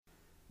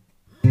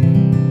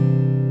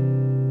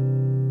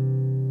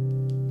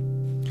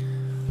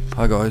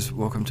Hi guys,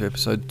 welcome to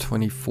episode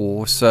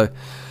 24. So,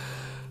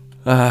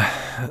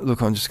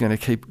 look, I'm just going to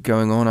keep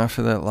going on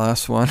after that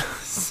last one.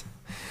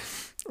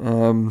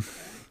 I'm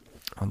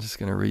just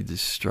going to read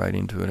this straight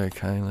into it,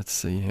 okay? Let's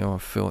see how I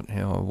felt,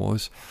 how I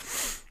was.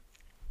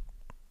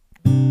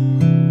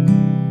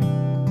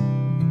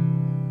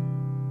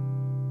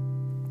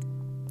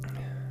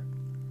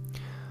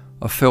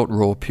 I felt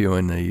raw,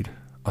 pure need.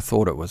 I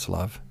thought it was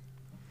love.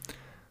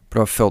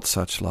 But I felt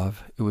such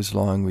love. It was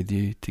lying with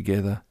you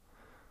together,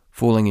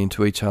 falling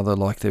into each other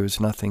like there was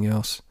nothing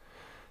else.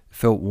 It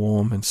felt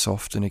warm and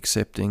soft and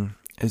accepting,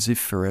 as if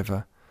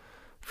forever,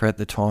 for at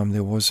the time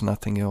there was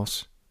nothing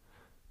else.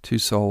 Two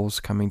souls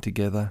coming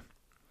together.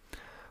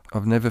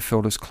 I've never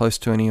felt as close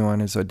to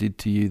anyone as I did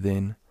to you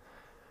then.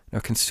 I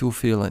can still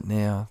feel it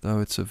now,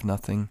 though it's of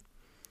nothing.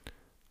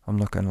 I'm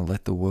not going to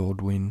let the world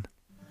win.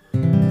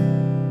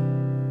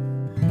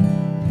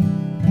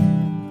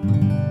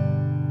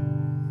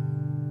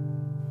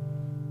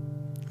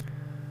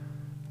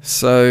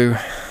 So,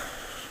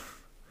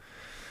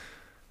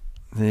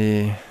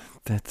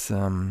 that's,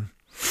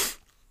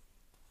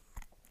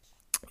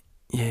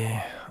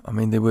 yeah, I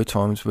mean, there were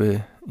times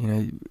where,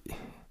 where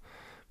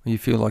you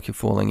feel like you're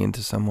falling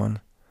into someone.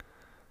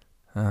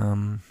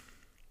 And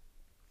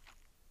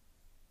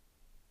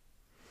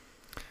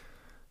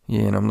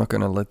I'm not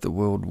going to let the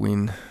world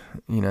win.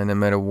 No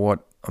matter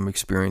what I'm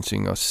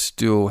experiencing, I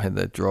still had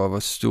that drive. I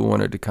still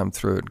wanted to come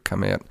through it,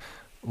 come out,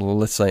 well,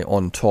 let's say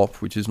on top,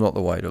 which is not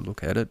the way to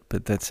look at it,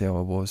 but that's how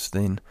I was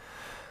then.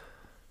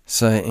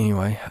 So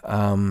anyway,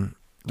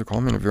 look,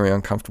 I'm in a very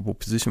uncomfortable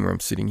position where I'm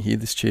sitting here.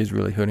 This chair's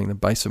really hurting the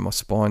base of my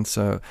spine,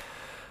 so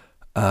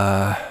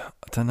I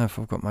don't know if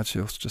I've got much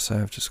else to say.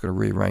 I've just got to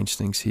rearrange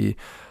things here.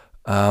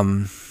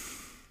 And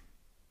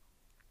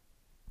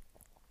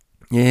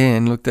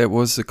look, that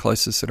was the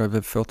closest that I've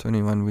ever felt to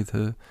anyone with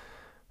her.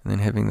 And then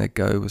having that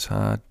go was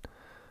hard.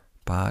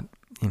 But,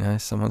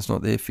 someone's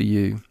not there for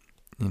you.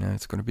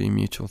 It's got to be a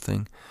mutual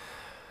thing.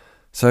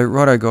 So,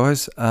 righto,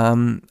 guys.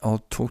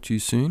 I'll talk to you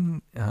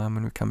soon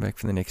when we come back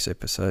for the next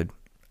episode.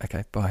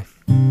 Okay, bye.